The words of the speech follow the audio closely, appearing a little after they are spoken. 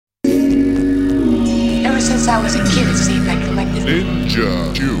Since I was a kid, it seemed I collected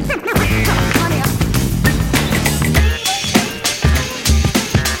Ninja Q.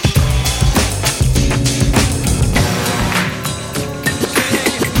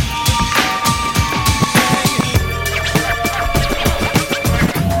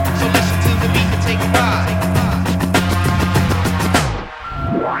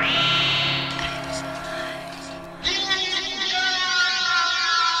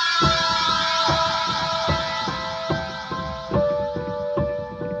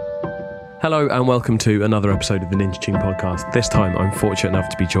 Hello and welcome to another episode of the Ninja Tune podcast. This time I'm fortunate enough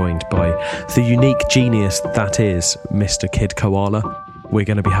to be joined by the unique genius that is Mr. Kid Koala. We're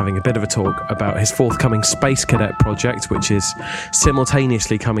going to be having a bit of a talk about his forthcoming Space Cadet project, which is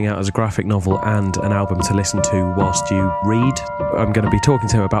simultaneously coming out as a graphic novel and an album to listen to whilst you read. I'm going to be talking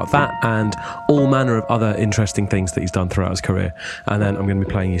to him about that and all manner of other interesting things that he's done throughout his career. And then I'm going to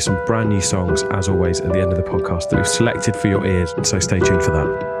be playing you some brand new songs, as always, at the end of the podcast that we've selected for your ears. So stay tuned for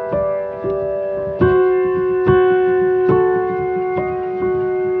that.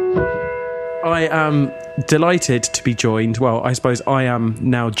 I am delighted to be joined. Well, I suppose I am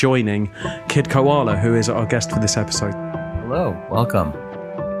now joining Kid Koala, who is our guest for this episode. Hello, welcome.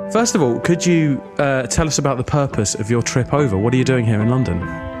 First of all, could you tell us about the purpose of your trip over? What are you doing here in London?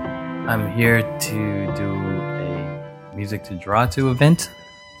 I'm here to do a Music to Draw To event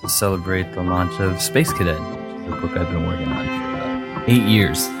to celebrate the launch of Space Cadet, which is a book I've been working on for 8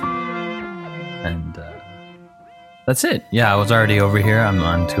 years. And that's it. Yeah, I was already over here. I'm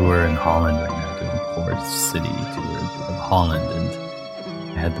on tour in Holland right now, doing a fourth city tour of Holland, and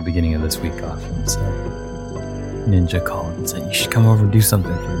I had the beginning of this week off, and so Ninja called and said, you should come over and do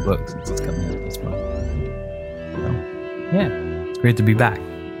something for the book since it's coming out this month. So, yeah, it's great to be back.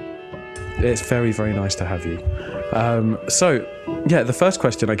 It's very, very nice to have you. So, the first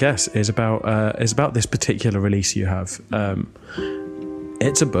question, I guess, is about this particular release you have.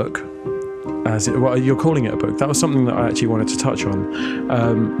 It's a book. You're calling it a book. That was something that I actually wanted to touch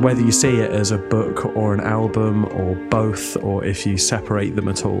on. Whether you see it as a book or an album or both, or if you separate them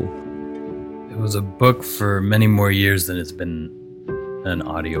at all. It was a book for many more years than it's been an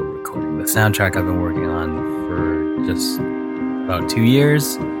audio recording. The soundtrack I've been working on for just about 2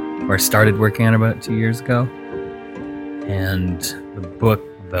 years, or I started working on about 2 years ago. And the book,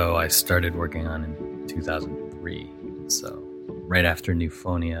 though, I started working on in 2003. So right after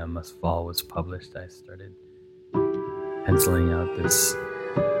Newphonia Must Fall was published, I started penciling out this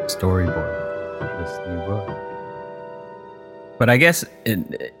storyboard, this new book. But I guess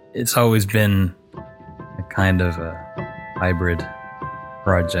it's always been a kind of a hybrid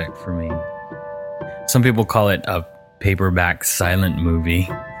project for me. Some people call it a paperback silent movie,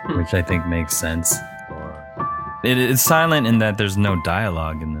 which I think makes sense. It is silent in that there's no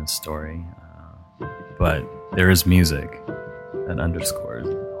dialogue in this story, but there is music that underscores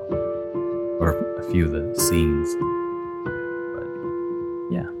or a few of the scenes. But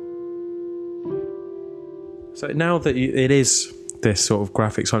yeah. So now that it is this sort of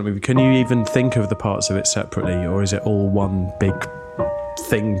graphic silent movie, can you even think of the parts of it separately, or is it all one big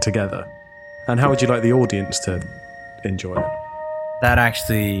thing together? And how would you like the audience to enjoy it? That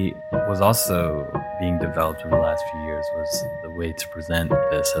actually was also being developed over the last few years, was the way to present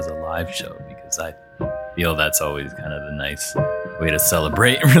this as a live show, because I feel that's always kind of the nice way to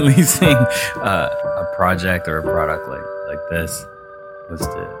celebrate releasing a project or a product like this, was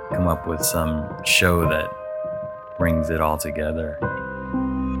to come up with some show that brings it all together.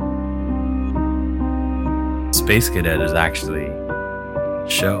 Space Cadet is actually a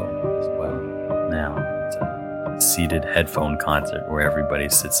show as well now. It's a seated headphone concert where everybody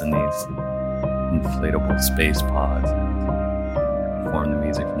sits in these inflatable space pods and perform the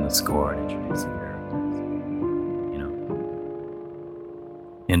music from the score and introduce the characters. You know,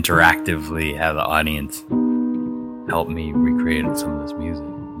 interactively have the audience help me recreate some of this music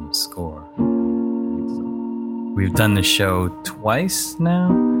from the score. We've done the show twice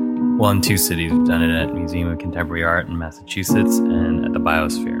now. Well, in 2 cities. We've done it at Museum of Contemporary Art in Massachusetts and at the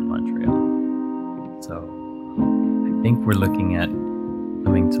Biosphere in Montreal. So I think we're looking at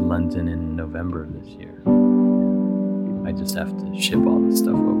coming to London in November of this year. I just have to ship all this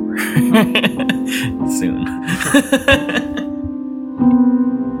stuff over soon.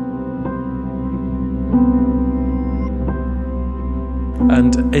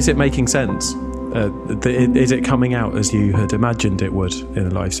 And is it making sense? Is it coming out as you had imagined it would in a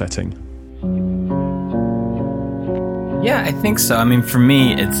live setting? Yeah, I think so. I mean, for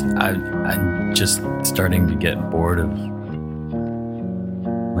me, I'm just starting to get bored of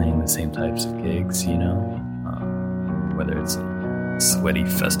playing the same types of gigs, you know, whether it's a sweaty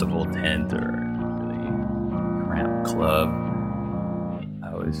festival tent or really club.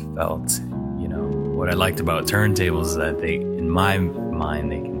 I always felt, you know, what I liked about turntables is that they, in my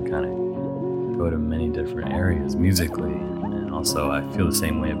mind, they can kind of go to many different areas musically. And also I feel the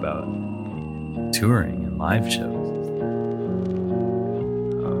same way about touring and live shows.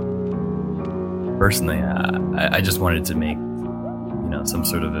 Personally, I just wanted to make, you know, some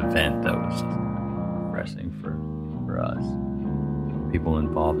sort of event that was just refreshing for us, people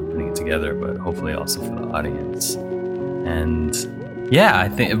involved in putting it together, but hopefully also for the audience. And yeah, I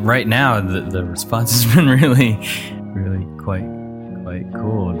think right now the response has been really quite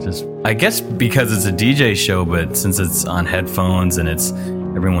cool. Just, I guess because it's a DJ show, but since it's on headphones and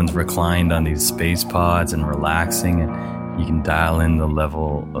everyone's reclined on these space pods and relaxing, and you can dial in the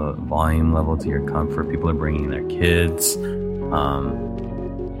level, volume level to your comfort. People are bringing their kids. You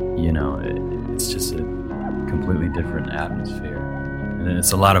know, it's just a completely different atmosphere, and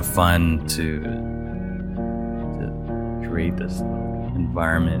it's a lot of fun to create this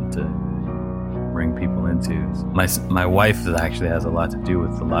environment to bring people into. My wife actually has a lot to do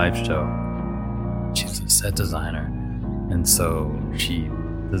with the live show. She's a set designer, and so she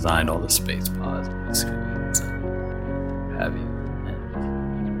designed all the space pods and screens and what have you.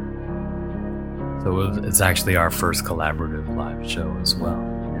 And so it's actually our first collaborative live show as well.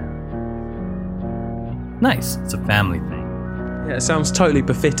 Yeah. Nice. It's a family thing. Yeah, it sounds totally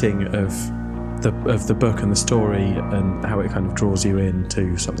befitting of the book and the story and how it kind of draws you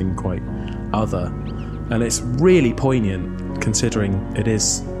into something quite other. And it's really poignant considering it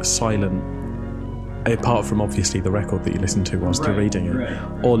is silent, apart from obviously the record that you listen to whilst you're reading it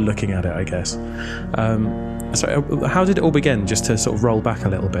or looking at it, I guess. So how did it all begin, just to sort of roll back a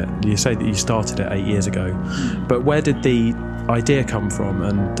little bit? You say that you started it 8 years ago, but where did the idea come from?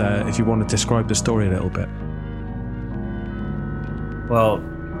 And if you want to describe the story a little bit. Well,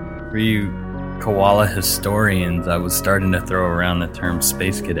 for you koala historians, I was starting to throw around the term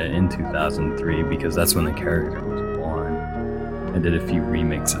Space Cadet in 2003 because that's when the character was born. I did a few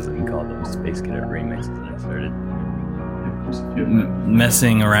remixes, and called them Space Cadet remixes, and I started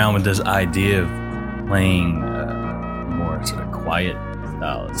messing around with this idea of playing more sort of quiet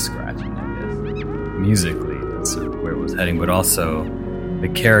style of scratching, I guess. Musically, that's sort of where it was heading, but also the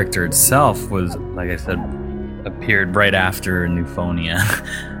character itself was, like I said, appeared right after Newphonia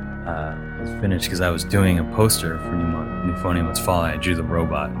was finished, because I was doing a poster for Newphonia Must Fall, and I drew the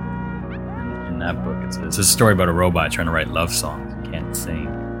robot. In that book, it's a story about a robot trying to write love songs and can't sing.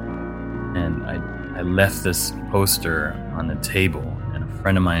 And I left this poster on the table, and a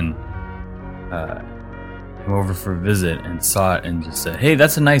friend of mine came over for a visit and saw it and just said, "Hey,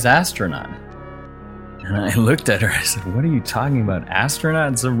 that's a nice astronaut." And I looked at her, I said, "What are you talking about,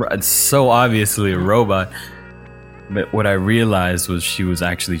 astronaut? It's so obviously a robot." But what I realized was she was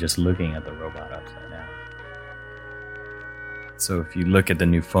actually just looking at the robot upside down. So if you look at the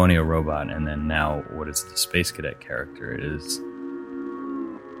Newphonia robot and then now what is the Space Cadet character, it is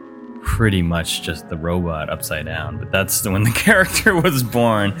pretty much just the robot upside down. But that's when the character was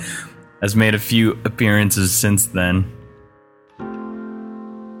born. Has made a few appearances since then.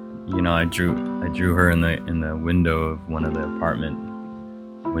 You know, I drew her in the window of one of the apartment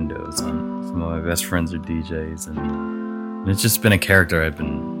windows. And some of my best friends are DJs, and it's just been a character I've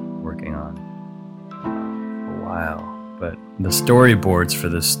been working on for a while. But the storyboards for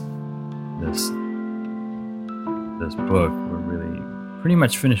this book were really pretty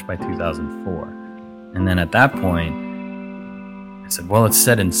much finished by 2004. And then at that point, I said, well, it's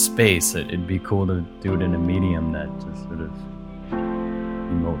set in space. It'd be cool to do it in a medium that just sort of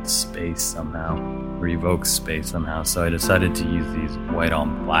emotes space somehow, or evokes space somehow. So I decided to use these white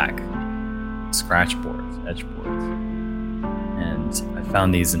on black scratch boards, etch boards. And I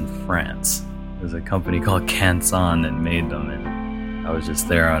found these in France. There's a company called Canson that made them, and I was just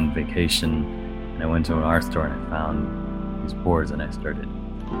there on vacation, and I went to an art store and I found these boards, and I started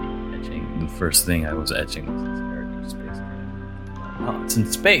etching. The first thing I was etching was this character Space. Oh, it's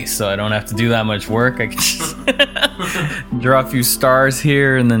in space, so I don't have to do that much work. I can just draw a few stars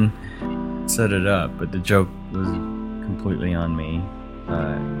here and then set it up. But the joke was completely on me,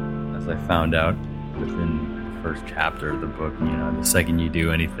 as I found out within the first chapter of the book. You know, the second you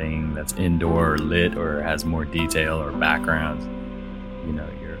do anything that's indoor or lit or has more detail or backgrounds, you know,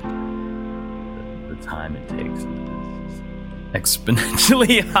 the time it takes is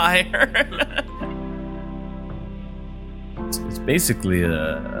exponentially higher. It's basically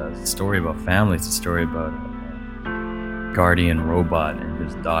a story about family. It's a story about a guardian robot and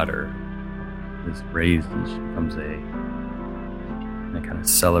his daughter is raised, and she becomes a kind of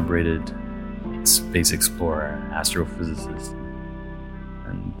celebrated space explorer, astrophysicist.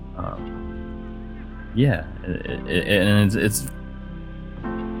 And yeah, and it's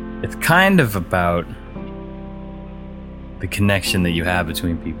kind of about the connection that you have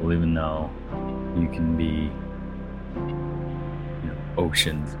between people, even though you can be,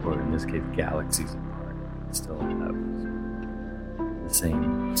 oceans, or in this case, galaxies apart, still have the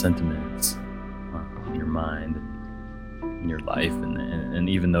same sentiments in your mind and in your life, and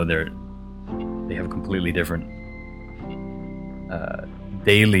even though they have completely different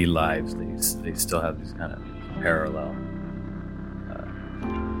daily lives, they still have these kind of parallel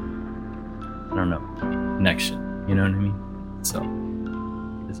I don't know, connection, you know what I mean? So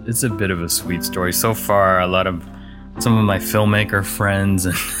it's a bit of a sweet story so far. Some of my filmmaker friends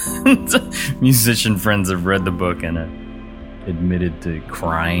and musician friends have read the book and admitted to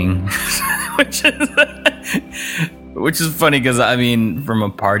crying, which is funny because, I mean, from a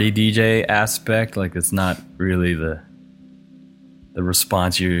party DJ aspect, like, it's not really the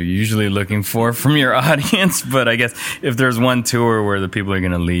response you're usually looking for from your audience. But I guess if there's one tour where the people are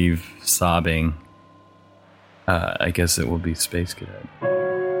going to leave sobbing, I guess it will be Space Cadet.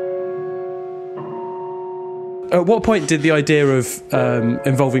 At what point did the idea of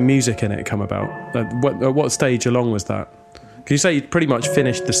involving music in it come about? At what stage along was that? Because you say you pretty much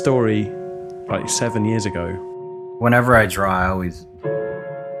finished the story like 7 years ago. Whenever I draw, I always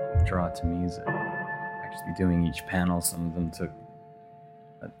draw to music. Actually doing each panel, some of them took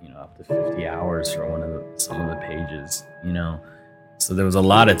up to 50 hours for some of the pages, So there was a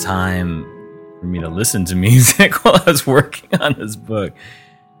lot of time for me to listen to music while I was working on this book.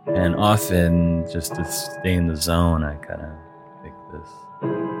 And often, just to stay in the zone, I kind of pick this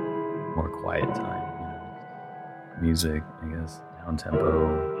more quiet time. Music, I guess,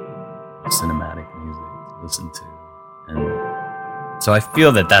 down-tempo, cinematic music to listen to. And so I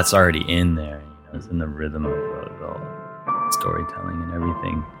feel that that's already in there. It's in the rhythm of the storytelling and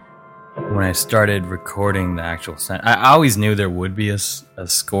everything. When I started recording the actual sound, I always knew there would be a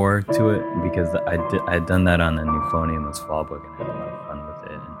score to it, because I had done that on the Euphonium Fall book and had a lot of fun with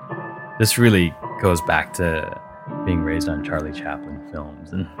it. And this really goes back to being raised on Charlie Chaplin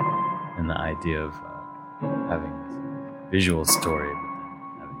films and the idea of having this visual story, but then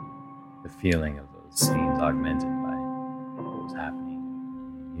having the feeling of those scenes augmented by what was happening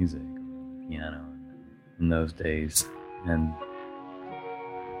in music, or the piano in those days. And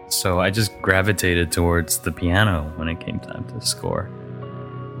so I just gravitated towards the piano when it came time to score.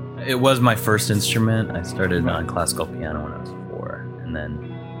 It was my first instrument. I started on classical piano when I was 4, and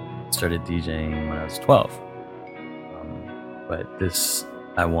then started DJing when I was 12. But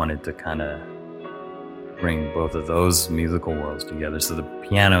I wanted to kind of bring both of those musical worlds together. So the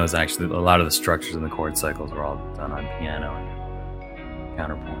piano is actually, a lot of the structures in the chord cycles are all done on piano, and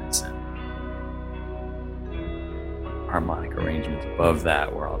counterpoints and harmonic arrangements above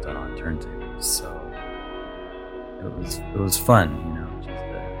that were all done on turntables. So it was fun,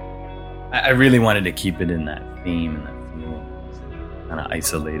 I really wanted to keep it in that theme and that feeling, kind of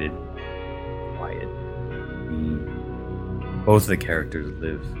isolated, quiet theme. Both the characters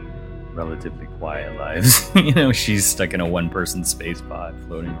live relatively quiet lives. She's stuck in a one-person space pod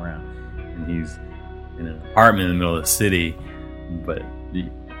floating around, and he's in an apartment in the middle of the city. But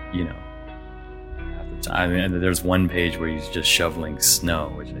I mean, there's one page where he's just shoveling snow,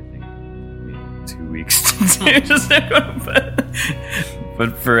 which I think took 2 weeks to do.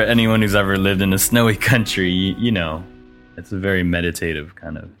 But for anyone who's ever lived in a snowy country, it's a very meditative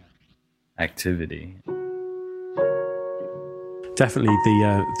kind of activity. Definitely,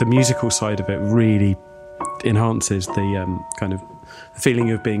 the musical side of it really enhances the kind of feeling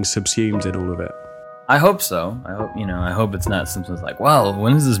of being subsumed in all of it. I hope so. I hope it's not something like, well,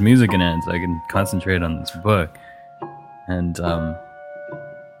 when is this music gonna end so I can concentrate on this book? And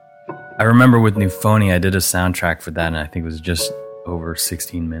I remember with Newphony, I did a soundtrack for that, and I think it was just over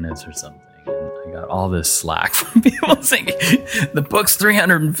 16 minutes or something. And I got all this slack from people saying, the book's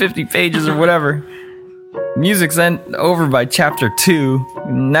 350 pages or whatever. Music's over by chapter 2.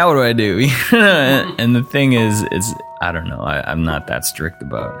 Now what do I do? And the thing is I don't know. I'm not that strict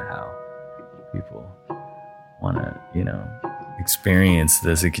about how people want to, experience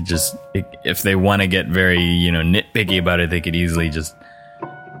this. It could just, if they want to get very, nitpicky about it, they could easily just.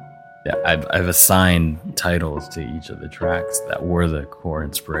 I've assigned titles to each of the tracks that were the core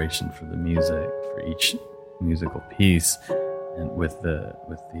inspiration for the music for each musical piece, and with the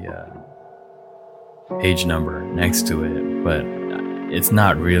page number next to it. But it's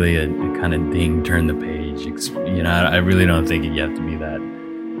not really a kind of ding, turn the page. I really don't think you have to be that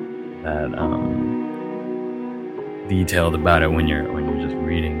detailed about it when you're just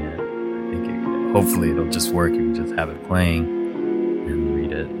reading it. I think hopefully it'll just work if you just have it playing and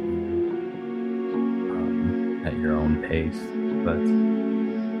read it. pace. But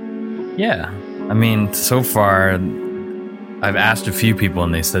yeah, I mean, so far I've asked a few people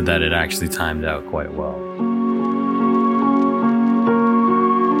and they said that it actually timed out quite well.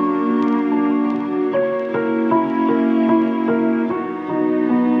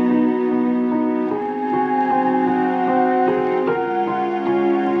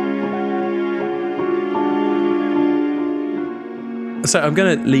 So I'm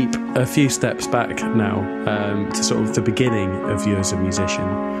going to leap a few steps back now to sort of the beginning of you as a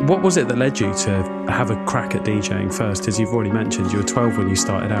musician. What was it that led you to have a crack at DJing first? As you've already mentioned, you were 12 when you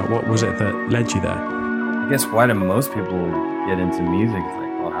started out. What was it that led you there? I guess why do most people get into music? It's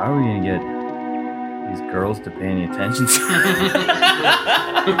like, well, how are we going to get these girls to pay any attention to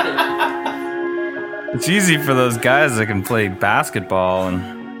it? It's easy for those guys that can play basketball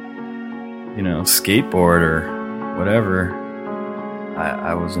and, skateboard or whatever.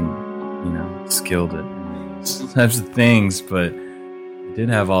 I wasn't, skilled at those types of things, but I did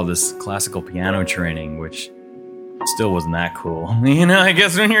have all this classical piano training, which still wasn't that cool. I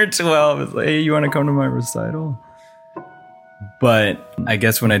guess when you're 12, it's like, hey, you want to come to my recital? But I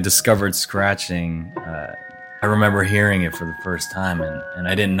guess when I discovered scratching, I remember hearing it for the first time, and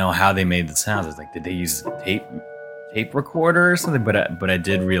I didn't know how they made the sounds. I was like, did they use a tape recorder or something? But I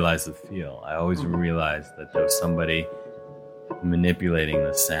did realize the feel. I always realized that there was somebody manipulating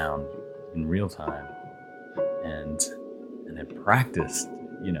the sound in real time, and I practiced,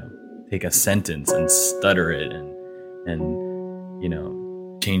 take a sentence and stutter it and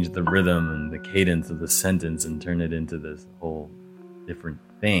change the rhythm and the cadence of the sentence and turn it into this whole different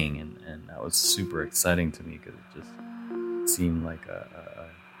thing, and that was super exciting to me because it just seemed like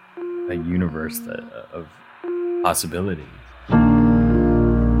a universe of possibilities.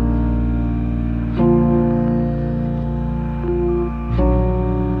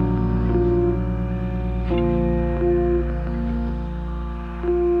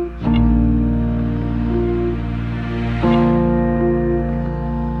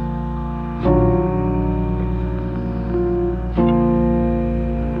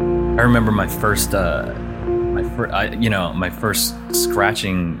 I remember my first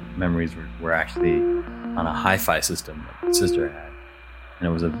scratching memories were actually on a hi-fi system that my sister had, and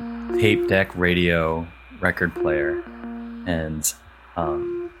it was a tape deck radio record player, and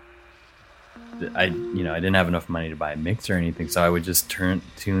I didn't have enough money to buy a mixer or anything, so I would just tune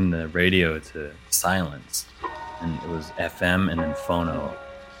the radio to silence, and it was FM and then phono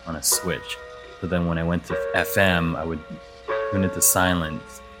on a switch. So then when I went to FM, I would tune it to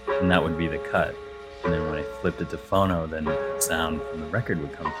silence, and that would be the cut. And then when I flipped it to phono, then the sound from the record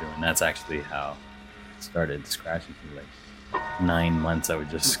would come through, and that's actually how I started scratching. For like 9 months, I would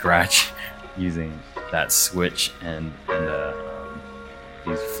just scratch using that switch and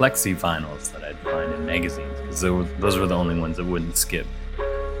these flexi vinyls that I'd find in magazines, because those were the only ones that wouldn't skip.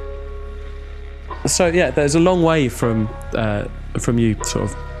 So yeah, there's a long way from you sort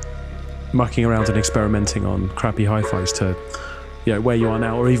of mucking around and experimenting on crappy hi-fis to where you are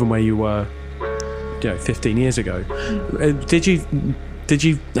now, or even where you were 15 years ago. Did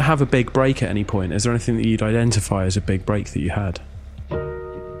you have a big break at any point? Is there anything that you'd identify as a big break that you had?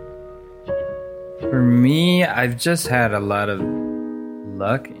 For me, I've just had a lot of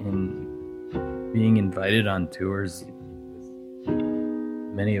luck in being invited on tours with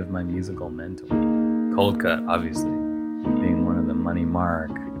many of my musical mentors. Cold Cut, obviously, being one of them, Money Mark,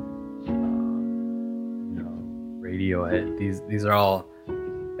 Radiohead. These are all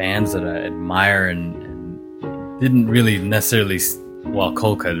bands that I admire and didn't really necessarily. Well,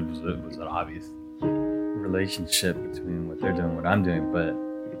 Cold Cut was an obvious relationship between what they're doing and what I'm doing, but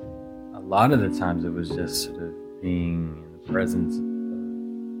a lot of the times it was just sort of being in the presence of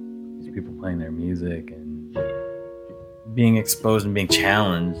these people playing their music and being exposed and being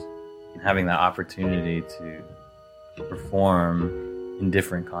challenged and having that opportunity to perform in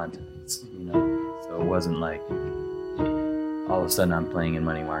different contexts, So it wasn't like all of a sudden I'm playing in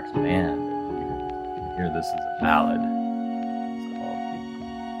Money Mark's band and hear this is a ballad. It's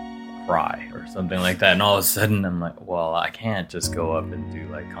called Cry or something like that. And all of a sudden I'm like, well, I can't just go up and do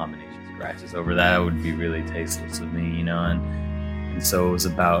like combination scratches over that. It would be really tasteless of me, And so it was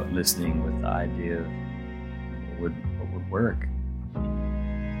about listening with the idea of what would work.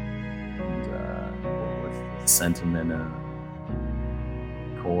 And what's the sentiment of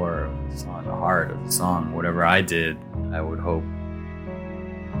core of the song, the heart of the song, whatever I did, I would hope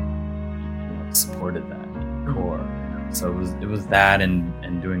supported that core. So it was that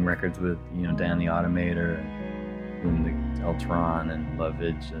and doing records with Dan the Automator, and doing the Deltron and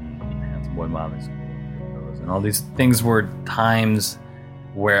Lovage and Handsome Boy Mom and all these things were times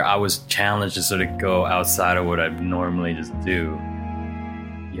where I was challenged to sort of go outside of what I'd normally just do.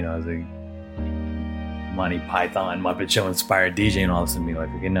 You know, as a Monty Python, Muppet Show inspired DJ, and all of a sudden be like,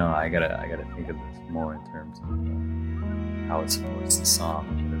 okay, no, I gotta think of this more in terms of how it supports the song,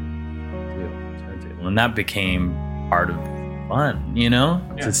 and that became part of fun, you know,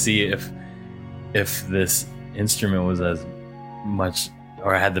 to see if this instrument was as much,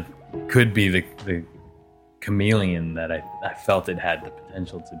 or could be the chameleon that I felt it had the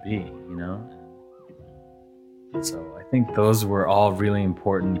potential to be, you know. So I think those were all really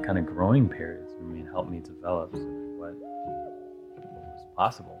important kind of growing periods for me, and helped me develop sort of what was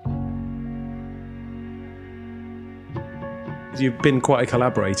possible. You've been quite a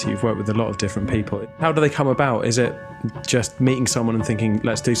collaborator. You've worked with a lot of different people. How do they come about? Is it just meeting someone and thinking,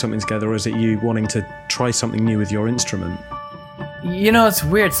 let's do something together, or is it you wanting to try something new with your instrument? You know, it's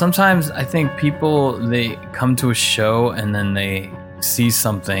weird. Sometimes I think people, they come to a show and then they see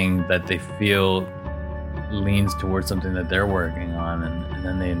something that they feel leans towards something that they're working on, and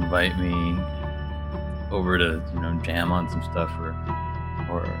then they invite me over to, you know, jam on some stuff,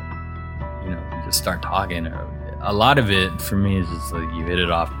 or you know, just start talking. Or a lot of it for me is just like you hit it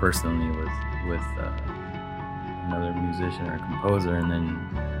off personally with another musician or composer, and then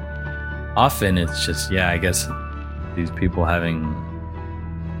often it's just, I guess these people having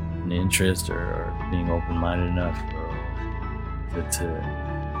an interest or being open-minded enough to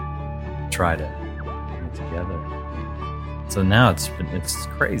try to bring it together. So now it's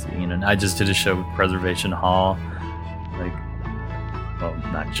crazy, you know. I just did a show with Preservation Hall, like, well,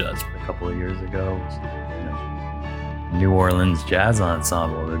 not just, but a couple of years ago. You know, New Orleans Jazz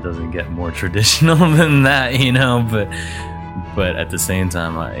Ensemble. That doesn't get more traditional than that, you know. But at the same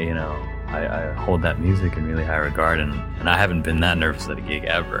time, I hold that music in really high regard, and I haven't been that nervous at a gig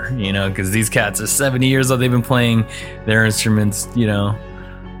ever, you know, because these cats are 70 years old. They've been playing their instruments, you know,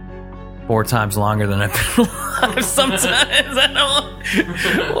 4 times longer than I've been alive sometimes.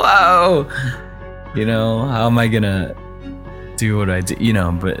 Wow. You know, how am I going to do what I do, you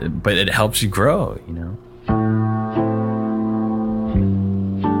know, but it helps you grow, you know.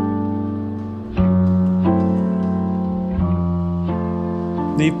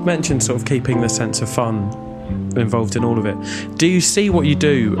 You've mentioned sort of keeping the sense of fun involved in all of it. Do you see what you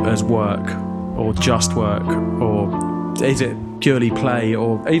do as work, or just work, or is it purely play?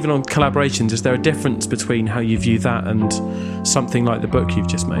 Or even on collaborations, is there a difference between how you view that and something like the book you've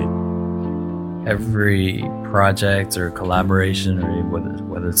just made? Every project or collaboration, or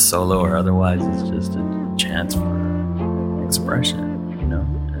whether it's solo or otherwise, is just a chance for expression, you know.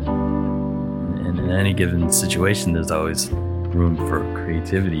 And in any given situation, there's always room for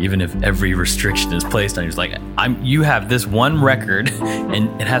creativity, even if every restriction is placed on you. It's like, you have this one record and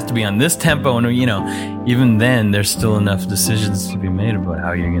it has to be on this tempo, and, you know, even then there's still enough decisions to be made about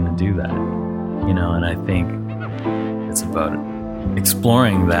how you're going to do that, you know. And I think it's about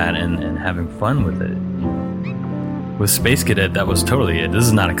exploring that and having fun with it. With Space Cadet, that was totally it. This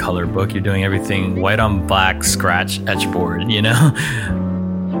is not a color book. You're doing everything white on black, scratch, etchboard, you know.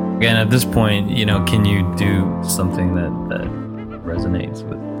 And at this point, you know, can you do something that resonates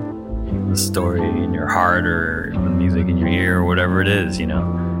with the story in your heart, or the music in your ear, or whatever it is, you know?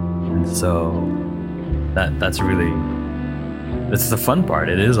 And so that's the fun part.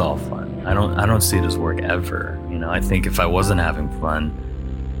 It is all fun. I don't see it as work ever, you know. I think if I wasn't having fun,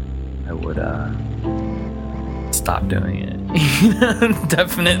 I would stop doing it.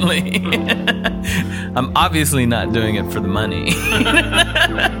 Definitely. I'm obviously not doing it for the money.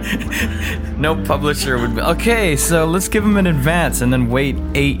 No publisher would be, okay, so let's give them an advance and then wait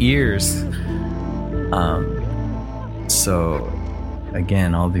 8 years. So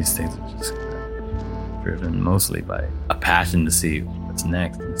again, all these things are just driven mostly by a passion to see what's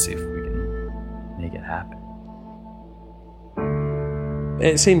next and see if we can make it happen.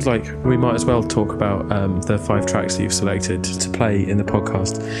 It seems like we might as well talk about the 5 tracks that you've selected to play in the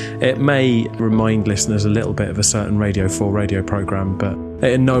podcast. It may remind listeners a little bit of a certain Radio 4 radio programme, but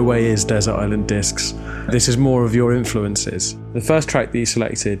it in no way is Desert Island Discs. This is more of your influences. The first track that you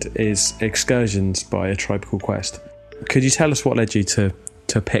selected is Excursions by A Tribe Called Quest. Could you tell us what led you to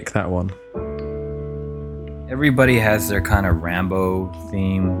pick that one? Everybody has their kind of Rambo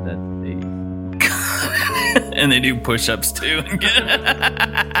theme that they... and they do push-ups too and get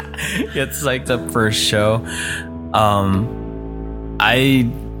psyched up for a show. I'm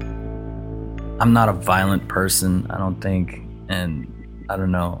not a violent person, I don't think, and I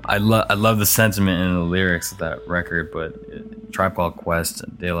don't know. I love the sentiment in the lyrics of that record, but Tribe Called Quest,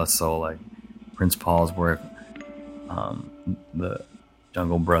 De La Soul, like Prince Paul's work, the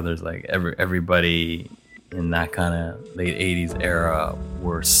Jungle Brothers, like everybody in that kind of late 80s era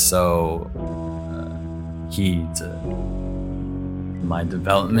were so key to my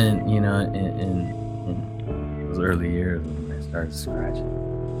development, you know, in those early years when I started scratching.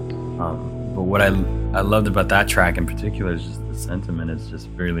 But what I loved about that track in particular is just the sentiment. It's just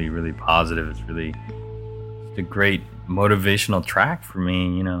really, really positive. It's really just a great motivational track for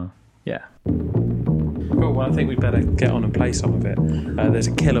me, you know. Yeah. Cool. Well, I think we'd better get on and play some of it. There's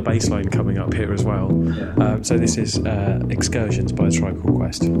a killer bass line coming up here as well. So this is Excursions by A Tribe Called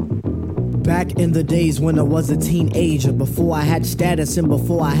Quest. Back in the days when I was a teenager, before I had status and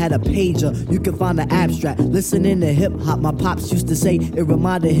before I had a pager, you can find the abstract. Listening to hip hop, my pops used to say it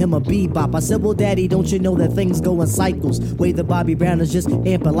reminded him of bebop. I said, well, daddy, don't you know that things go in cycles? Way the Bobby Brown is just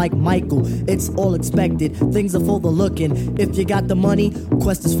amping like Michael. It's all expected, things are for the looking. If you got the money,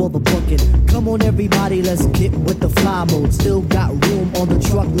 Quest is for the booking. Come on, everybody, let's get with the fly mode. Still got room on the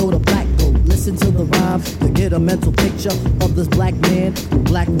truckload of black gold. Listen to the rhyme to get a mental picture of this black man,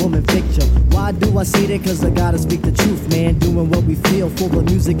 black woman picture. Why do I say that? Cause I gotta speak the truth, man. Doing what we feel for the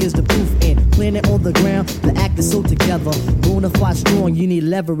music is the proof. And planet on the ground, the act is so together. Bonafide strong, you need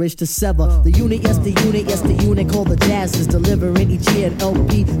leverage to sever. The unit, yes, the unit, yes, the unit called the Jazz is delivering each year an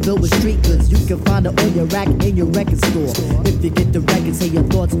LP filled with street goods. You can find it on your rack in your record store. If you get the record, say your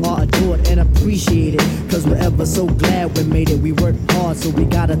thoughts are adored and appreciated. Cause we're ever so glad we made it. We worked hard, so we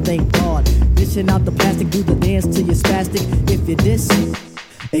gotta thank God. Dishing out the plastic, do the dance till you're spastic. If you diss,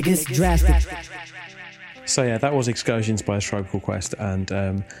 it gets drastic. So yeah, that was Excursions by A Tribe Called Quest, and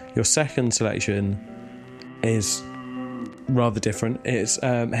your second selection is rather different. It's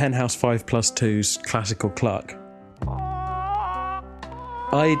Henhouse 5+2's Classical Cluck.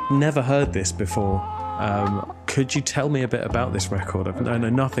 I'd never heard this before. Could you tell me a bit about this record? I know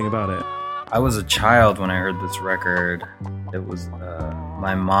nothing about it. I was a child when I heard this record. It was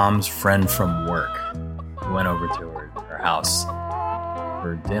my mom's friend from work who went over to her house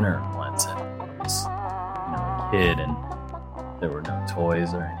for dinner once, and I was, you know, a kid, and there were no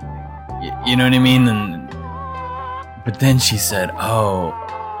toys or anything. You know what I mean? But then she said, "Oh,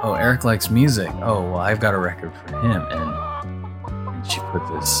 Eric likes music. Oh, well, I've got a record for him," and she put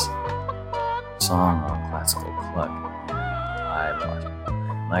this song on Classical Cluck. I lost it.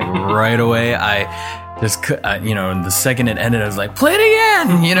 Like right away, I just could, you know, the second it ended, I was like, "Play it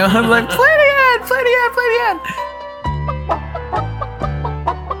again!" You know, I'm like, "Play it again, play it again, play it again."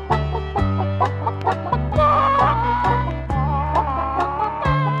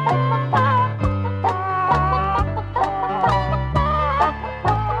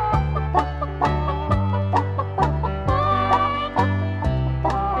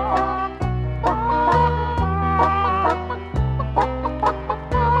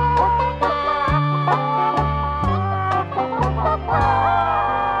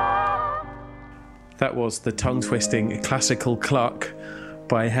 That was the tongue-twisting Classical Cluck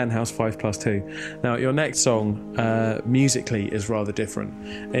by Henhouse 5+2. Now, your next song, musically, is rather different.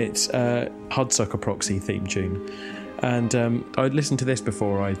 It's Hudsucker Proxy theme tune. And I'd listened to this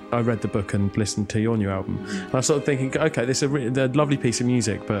before I read the book and listened to your new album. And I was sort of thinking, okay, this is a lovely piece of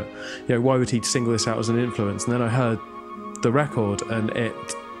music, but you know, why would he single this out as an influence? And then I heard the record, and it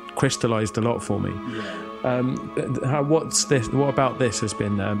crystallized a lot for me. Yeah. What about this has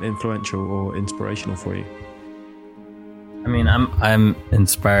been influential or inspirational for you? I mean, I'm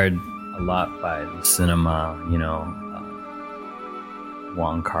inspired a lot by the cinema, you know,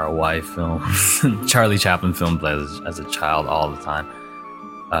 Wong Kar-wai films, Charlie Chaplin films as a child all the time.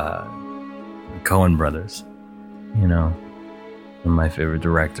 The Coen brothers, you know, one of my favorite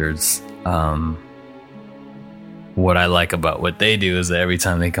directors. What I like about what they do is that every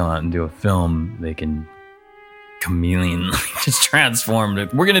time they come out and do a film, they can chameleon, just transform.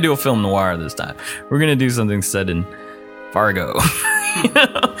 We're gonna do a film noir this time. We're gonna do something set in Fargo. You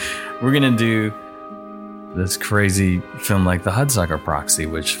know? We're gonna do this crazy film like The Hudsucker Proxy,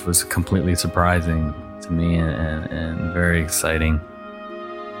 which was completely surprising to me and very exciting.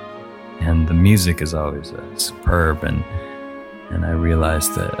 And the music is always superb, and I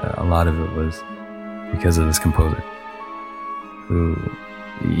realized that a lot of it was because of this composer, who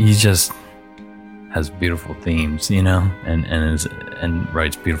he just has beautiful themes, you know, and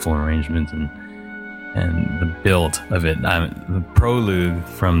writes beautiful arrangements, and the build of it. The prelude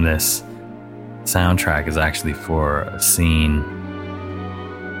from this soundtrack is actually for a scene.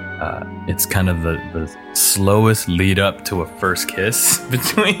 It's kind of the slowest lead up to a first kiss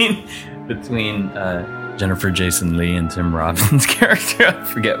between Jennifer Jason Leigh and Tim Robbins' character. I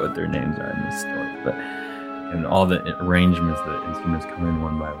forget what their names are in this story, but and all the arrangements, the instruments come in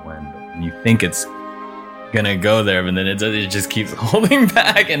one by one. But when you think it's gonna go there, but then it just keeps holding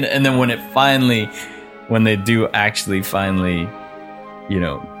back, and then when it finally when they do actually finally,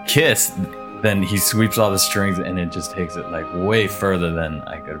 kiss, then he sweeps all the strings and it just takes it like way further than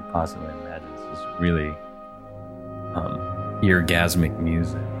I could possibly imagine. It's just really orgasmic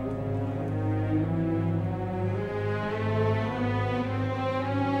music.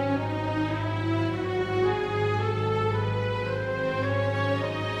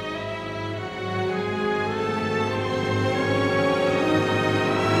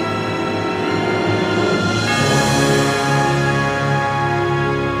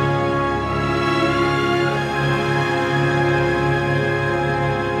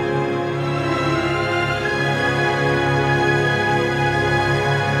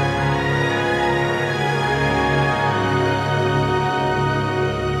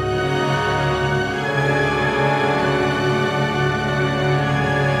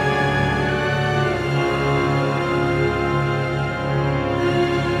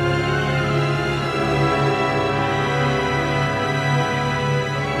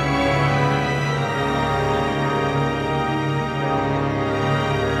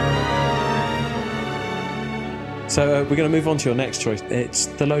 So we're going to move on to your next choice. It's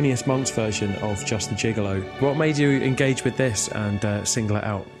Thelonious Monk's version of Just the Gigolo. What made you engage with this and single it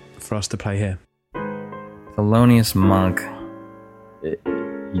out for us to play here? Thelonious Monk,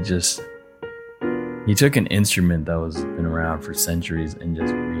 he took an instrument that was been around for centuries and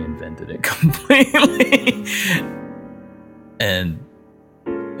just reinvented it completely. and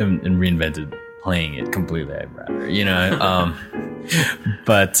reinvented playing it completely, I'd rather,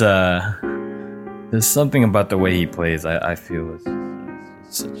 but there's something about the way he plays, I feel is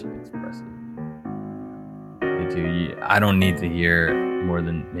such an expressive. I don't need to hear more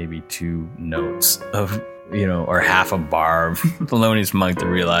than maybe 2 notes of, or half a bar of Thelonious Monk to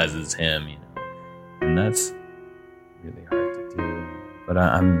realize it's him, and that's really hard to do. But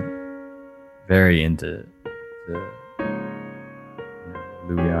I'm very into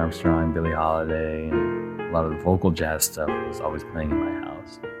Louis Armstrong, Billie Holiday, and a lot of the vocal jazz stuff was always playing in my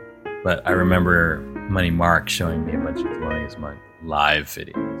house. But I remember Money Mark showing me a bunch of Thelonious Monk live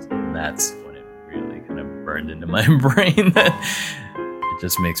videos, and that's when it really kind of burned into my brain that it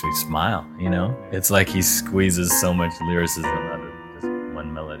just makes me smile, It's like he squeezes so much lyricism out of just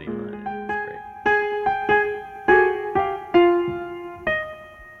one melody line. It's great.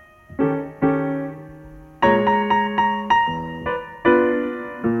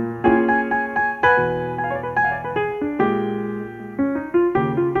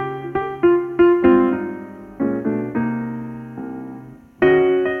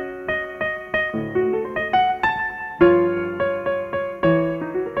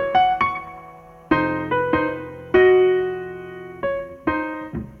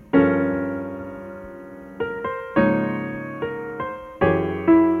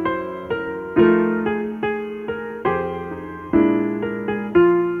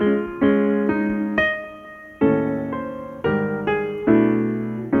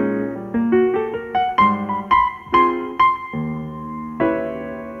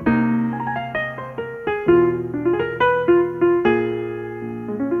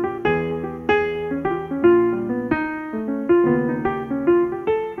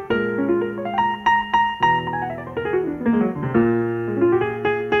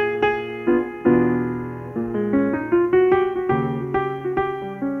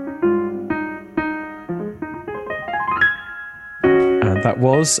 That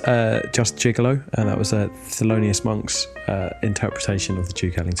was Just Gigolo, and that was Thelonious Monk's interpretation of the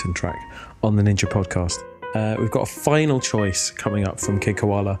Duke Ellington track on the Ninja Podcast. We've got a final choice coming up from Kid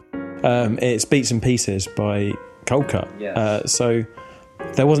Koala. It's Beats and Pieces by Coldcut. Yes. So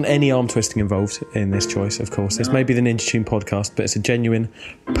there wasn't any arm twisting involved in this choice, of course. This may be the Ninja Tune Podcast, but it's a genuine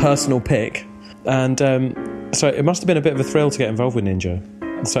personal pick. And so it must have been a bit of a thrill to get involved with Ninja.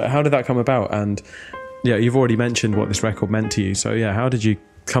 So how did that come about? And yeah, you've already mentioned what this record meant to you. So yeah, how did you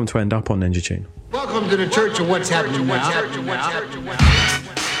come to end up on Ninja Tune? Welcome to the Church of What's Happening Now. I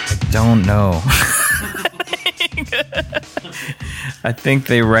don't know. I think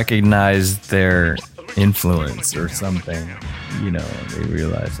they recognized their influence or something. They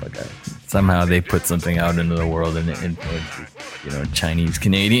realized somehow they put something out into the world and it influenced, Chinese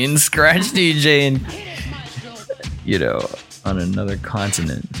Canadian scratch DJ and, on another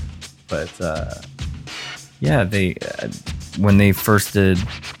continent. But yeah, they when Ninja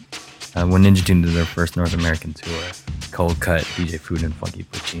Tune did their first North American tour, Coldcut, DJ Food, and Funky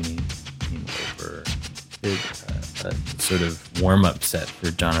Puccini came over, did a sort of warm-up set for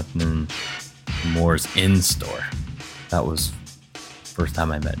Jonathan Moore's In Store. That was the first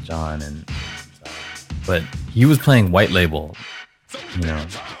time I met John, but he was playing white label,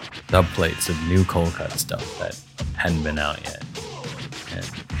 dub plates of new Cold Cut stuff that hadn't been out yet. And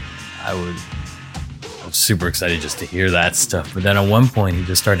I was super excited just to hear that stuff. But then at one point, he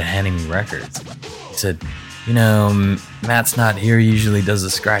just started handing me records. He said, you know, Matt's not here, he usually does the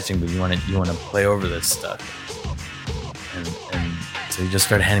scratching, but you want to play over this stuff. And so he just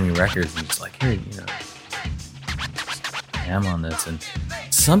started handing me records and just like, here, you know, jam on this. And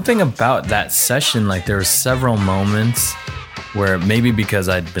something about that session, like there were several moments where maybe because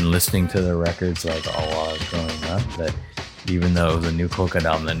I'd been listening to the records like all while I was growing up, that even though it was a new Cold Cut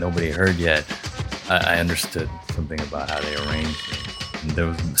album that nobody heard yet, I understood something about how they arranged it. And there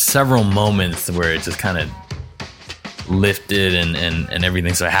was several moments where it just kind of lifted and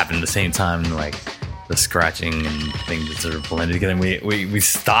everything sort of happened at the same time, like the scratching and things that sort of blended together. And we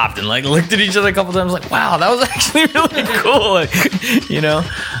stopped and like looked at each other a couple times, like, wow, that was actually really cool, like, you know.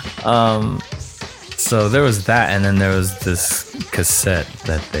 So there was that, and then there was this cassette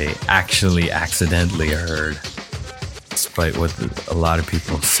that they actually accidentally heard, despite what a lot of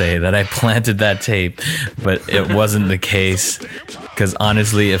people say that I planted that tape, but it wasn't the case. Because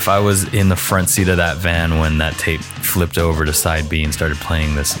honestly, if I was in the front seat of that van when that tape flipped over to side B and started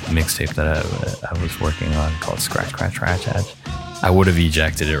playing this mixtape that I was working on called Scratch, Scratch, Scratch, Scratch, I would have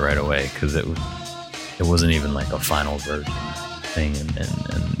ejected it right away, because it wasn't even like a final version thing. And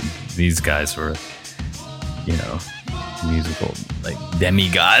these guys were, you know, musical like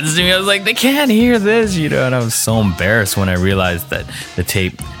demigods to me. I was like, they can't hear this, you know. And I was so embarrassed when I realized that the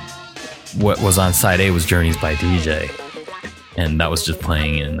tape, what was on side A was Journeys by DJ, and that was just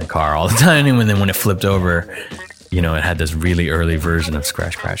playing in the car all the time. And then when it flipped over, you know, it had this really early version of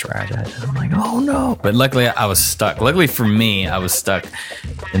Scratch, Scratch, Scratch. And I'm like, oh no. But luckily I was stuck. Luckily for me, I was stuck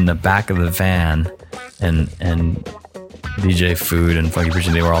in the back of the van, and DJ Food and Funky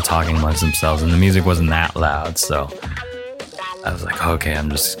Preacher, they were all talking amongst themselves, and the music wasn't that loud, so I was like, okay, I'm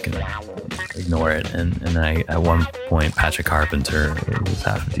just gonna ignore it. And then at one point, Patrick Carpenter, who was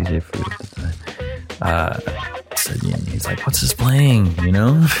half of DJ Food at the time, said, yeah, he's like, what's this playing, you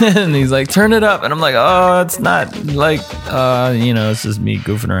know? And he's like, turn it up. And I'm like, oh, it's not like, you know, it's just me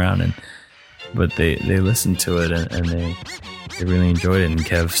goofing around. But they listened to it, and they really enjoyed it. And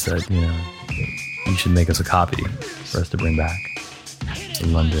Kev said, you know, you should make us a copy for us to bring back to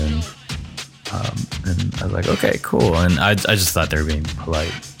London. And I was like, okay, cool. And I just thought they were being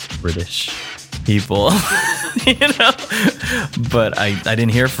polite British people, you know. But I didn't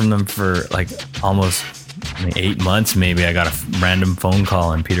hear from them for like almost 8 months. Maybe I got a random phone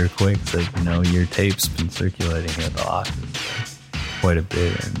call, and Peter Quick said, you know, your tape's been circulating here at the office quite a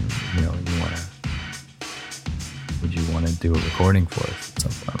bit, and you know, would you want to do a recording for us? So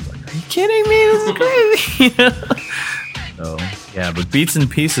I was like, are you kidding me? This is crazy. You know? So yeah, but Beats and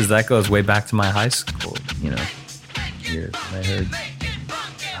Pieces, that goes way back to my high school, you know, years. And I heard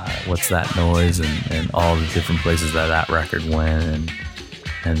What's That Noise, and all the different places that record went,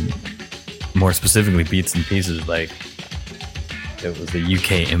 and more specifically Beats and Pieces, like it was the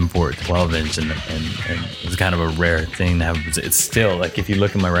UK import 12-inch, and it was kind of a rare thing to have. It's still, like, if you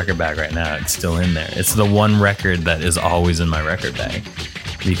look in my record bag right now, it's still in there. It's the one record that is always in my record bag,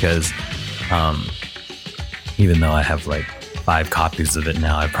 because even though I have like 5 copies of it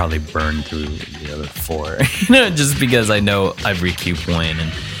now, I probably burned through the other 4, you know, just because I know Ivory Cue Point,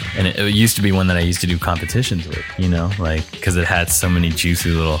 and it used to be one that I used to do competitions with, you know, like, because it had so many juicy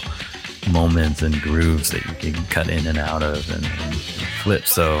little moments and grooves that you can cut in and out of and flip.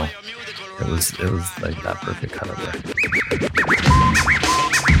 So it was like that perfect cut of record.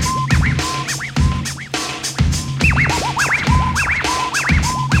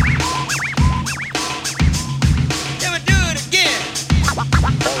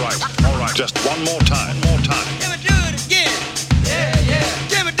 All right, just one more time. Can we do it again? Yeah.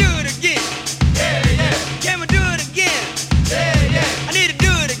 Can we do it again? Yeah. Can we do it again? Yeah. I need to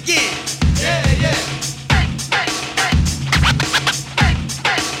do it again. Yeah. Make it funky.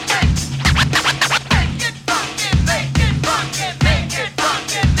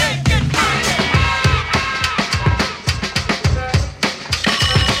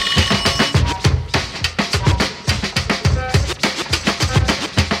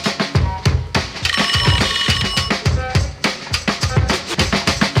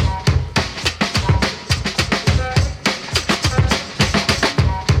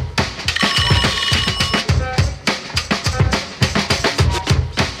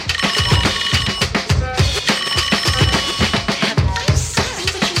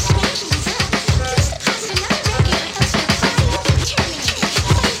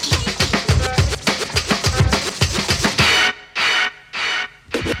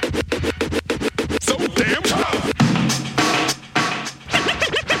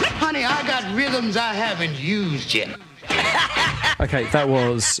 lose you. Okay, that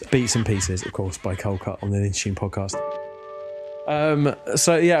was Beats and Pieces, of course, by Coldcut on the Ninja Tune podcast.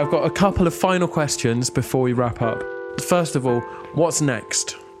 So yeah, I've got a couple of final questions before we wrap up. First of all, what's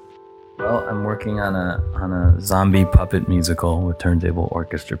next? Well, I'm working on a zombie puppet musical with Turntable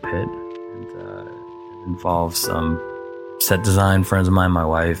Orchestra Pit, and it involves some set design friends of mine, my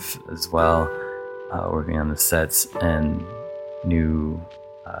wife as well, working on the sets and new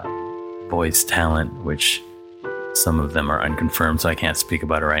voice talent, which some of them are unconfirmed, so I can't speak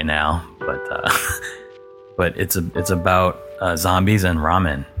about it right now. But it's about zombies and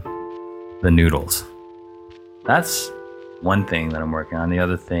ramen, the noodles. That's one thing that I'm working on. The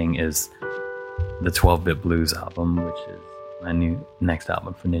other thing is the 12-Bit Blues album, which is my new next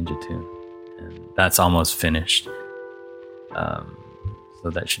album for Ninja Tune, and that's almost finished. So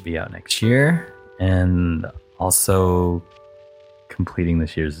that should be out next year, and also completing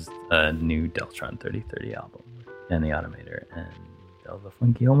this year's new Deltron 3030 album, and the Automator, and Del the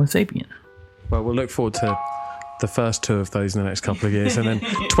Funky Homo Sapien. Well, we'll look forward to the first two of those in the next couple of years, and then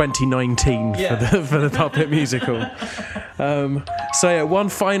 2019 for the puppet musical. So yeah, one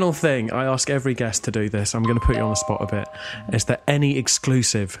final thing. I ask every guest to do this. I'm going to put you on the spot a bit. Is there any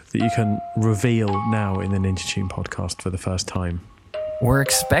exclusive that you can reveal now in the Ninja Tune podcast for the first time? We're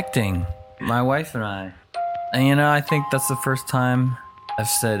expecting, my wife and I. And, I think that's the first time I've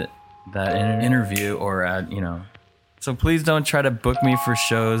said that in an interview or at, So please don't try to book me for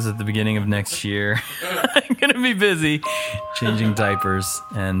shows at the beginning of next year. I'm going to be busy changing diapers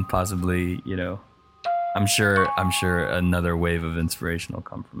and possibly, I'm sure another wave of inspiration will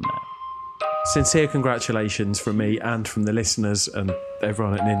come from that. Sincere congratulations from me and from the listeners and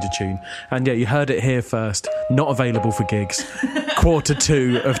everyone at Ninja Tune. And yeah, you heard it here first. Not available for gigs.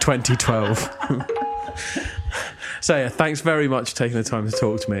 Q2 of 2012. So yeah, thanks very much for taking the time to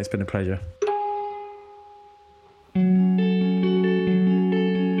talk to me. It's been a pleasure.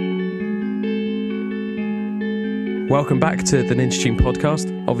 Welcome back to the Ninja Tune podcast.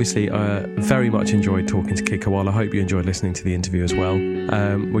 Obviously, I very much enjoyed talking to Kid Koala. I hope you enjoyed listening to the interview as well.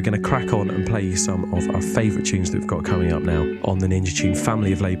 We're going to crack on and play you some of our favourite tunes that we've got coming up now on the Ninja Tune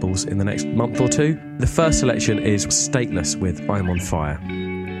family of labels in the next month or two. The first selection is Stateless with I'm on Fire.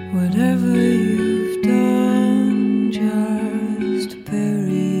 Whatever you've done, just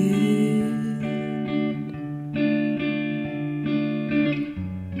bury it.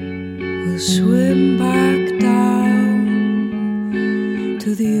 We'll swim back down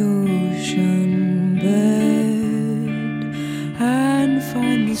to the ocean bed and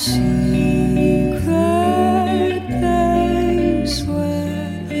find the secret place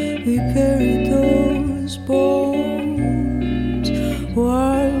where we buried those bones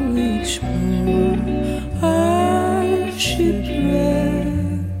while we explore our shipwrecks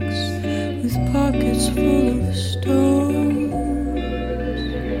with pockets full of stones.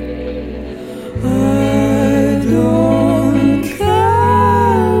 I don't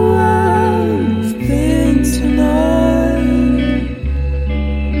care where we've been tonight.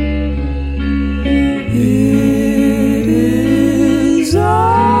 It is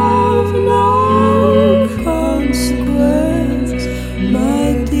of no consequence, my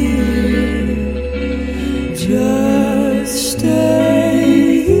dear. Just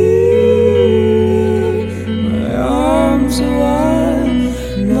stay here. My arms are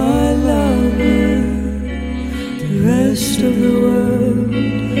wide, my lover. The rest of the world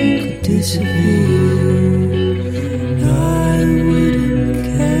could disappear, and I wouldn't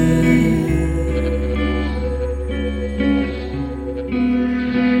care.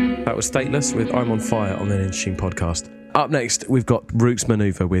 That was Stateless with I'm on Fire on the Ninja Tune podcast. Up next, we've got Roots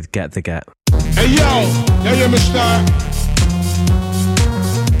Maneuver with Get the Get. Hey yo, hear me start?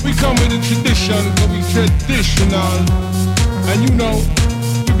 We come with a tradition, but we traditional. And we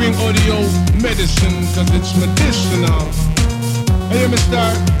bring audio medicine, cause it's medicinal. Hear me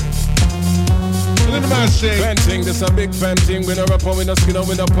start? Let the man say, fanting, this a big fanting. We no rapper, we no skinner,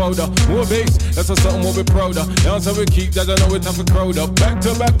 we no powder. More bass, that's a something we'll be prouder. The answer we keep, that I know it have a crowd up. Back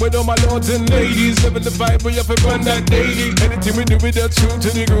to back with all my lords and ladies. Living the vibe, we have to run that daily. Anything we do with the true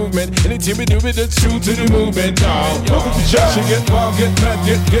to the movement. Anything we do with the true to the movement. She get wild, get mad,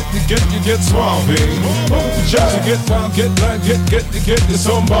 you get swampy. She get wild, get mad, get to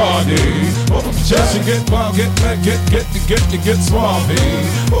somebody. She get wild, get mad, get swampy.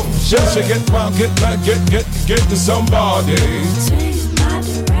 She get wild, get get to somebody. Swing my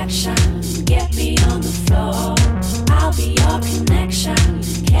direction, get me on the floor. I'll be your connection,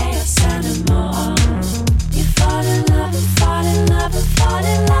 chaos and more. You fall in love, and fall in love, and fall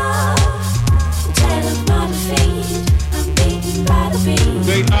in love. The tail of my defeat, I'm beaten by the beat.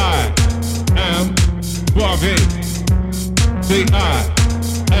 Say I am Suave.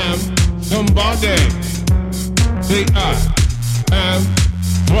 somebody. Say I am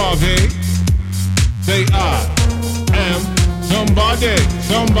suave. Say I am somebody,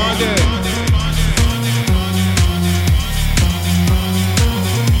 somebody.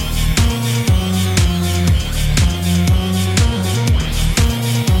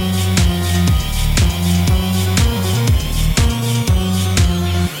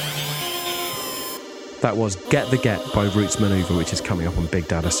 That was Get the Get by Roots Maneuver, which is coming up on Big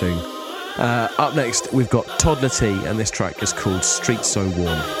Dada soon. Up next, we've got Toddler T, and this track is called Street So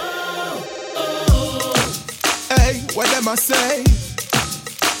Warm. Hey, what them I say?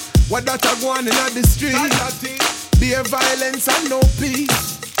 What that I go on in the street? Beer violence and no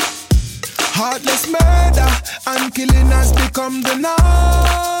peace. Heartless murder and killing has become the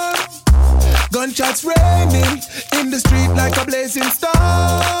norm. Gunshots raining in the street like a blazing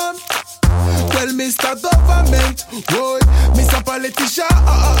storm. Well, Mr. Government, boy, Mr. Politician,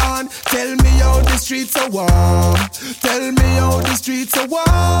 tell me how the streets are warm. Tell me how the streets are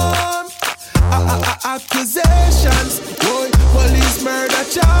warm. Accusations, boy, police murder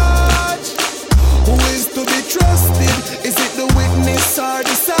charge. Who is to be trusted? Is it the witness or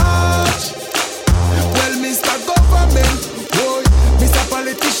the sarge? Well, Mr. Government, boy, Mr.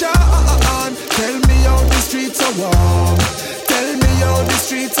 Politician, tell me how the streets are warm. Tell me how the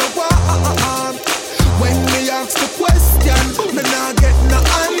streets are warm. When me ask the question, me not get no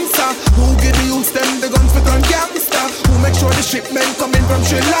answer. Who give the youths them the guns for turn gangster? Who make sure the shipment coming from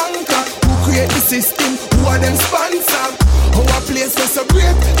Sri Lanka? Who create the system? Who are them sponsor? How a place is so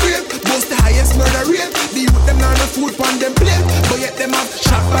great, great. Boast the highest murder rate. The youth them not no food on them plate, but yet them have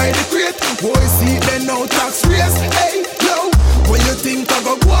shot by the crate. Boy see them now tax race. Hey, yo, when you think I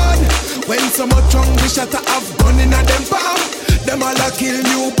go on? When so much hungry shot I have gun in a them palm. Them all a kill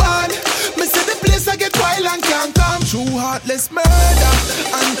newborn. Me say the place I get wild and can't come. True heartless murder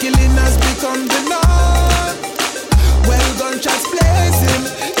and killing has become the norm. Well, gunshots blazing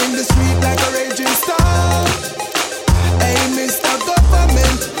in the street like a raging storm. Hey, Mr.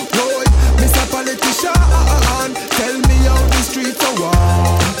 Government, boy, Mr. Politician, tell me how the streets are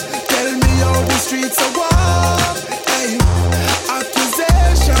warm. Tell me how the streets are warm. Hey,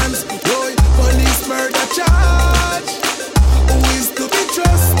 accusations, boy, police murder charge. Who is to be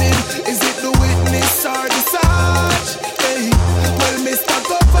trusted? Is it the witness or the sarge? Hey, well, Mr.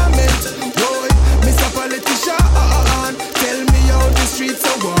 Government, boy, Mr. Politician, tell me how the streets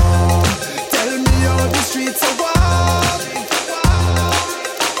are warm. Tell me how the streets are warm.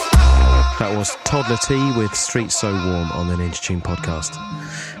 That was Toddler T with Street So Warm on the Ninja Tune podcast.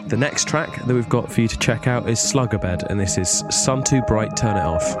 The next track that we've got for you to check out is Slugabed, and this is Sun Too Bright, Turn It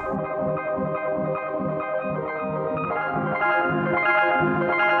Off.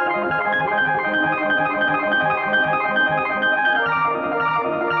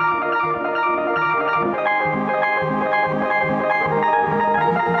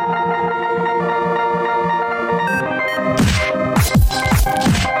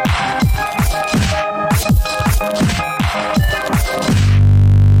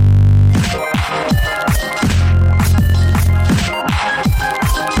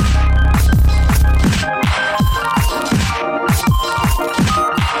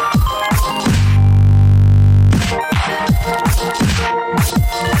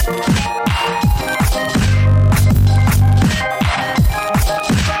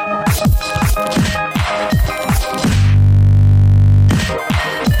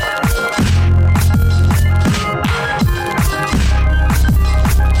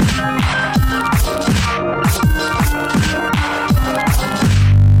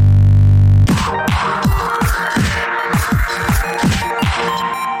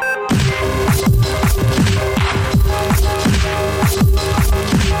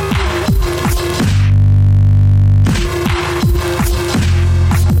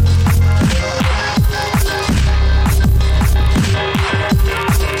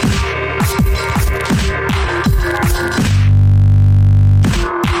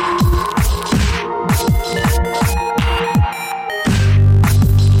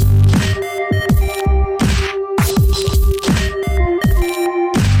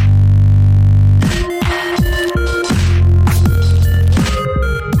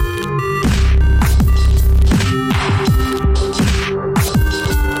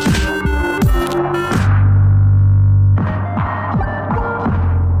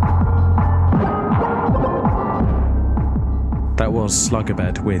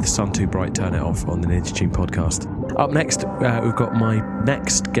 Slugabed with Sun Too Bright, Turn It Off on the Ninja Tune podcast. Up next, we've got my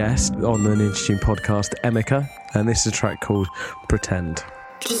next guest on the Ninja Tune podcast, Emeka, and this is a track called Pretend.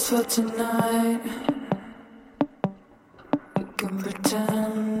 Just for tonight, we can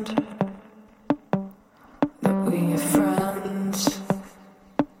pretend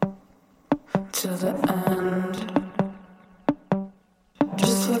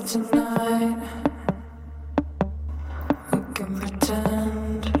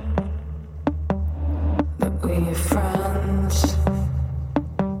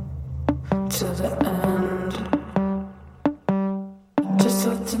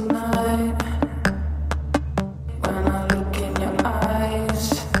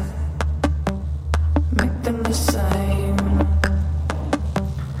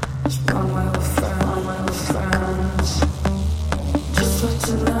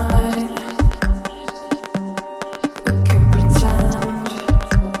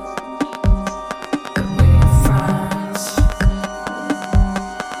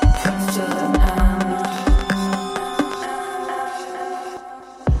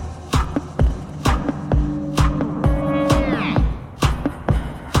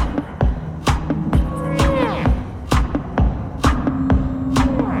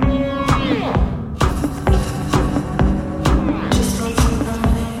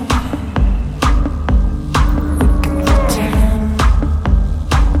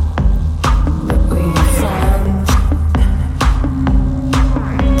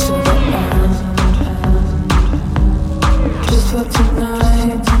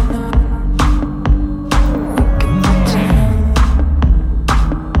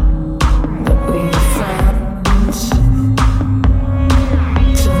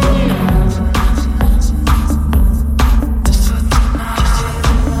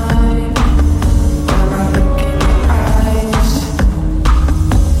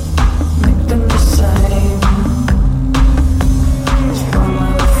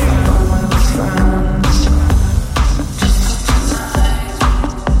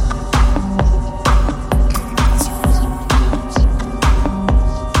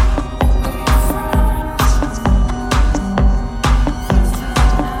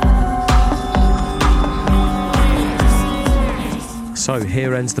So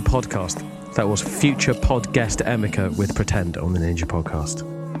here ends the podcast. That was future pod guest Emeka with Pretend on the Ninja Podcast.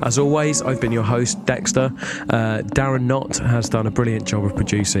 As always, I've been your host, Dexter. Darren Knott has done a brilliant job of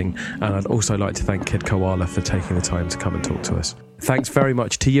producing, and I'd also like to thank Kid Koala for taking the time to come and talk to us. Thanks very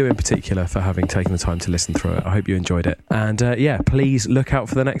much to you in particular for having taken the time to listen through it. I hope you enjoyed it. And please look out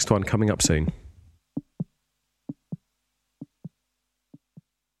for the next one coming up soon.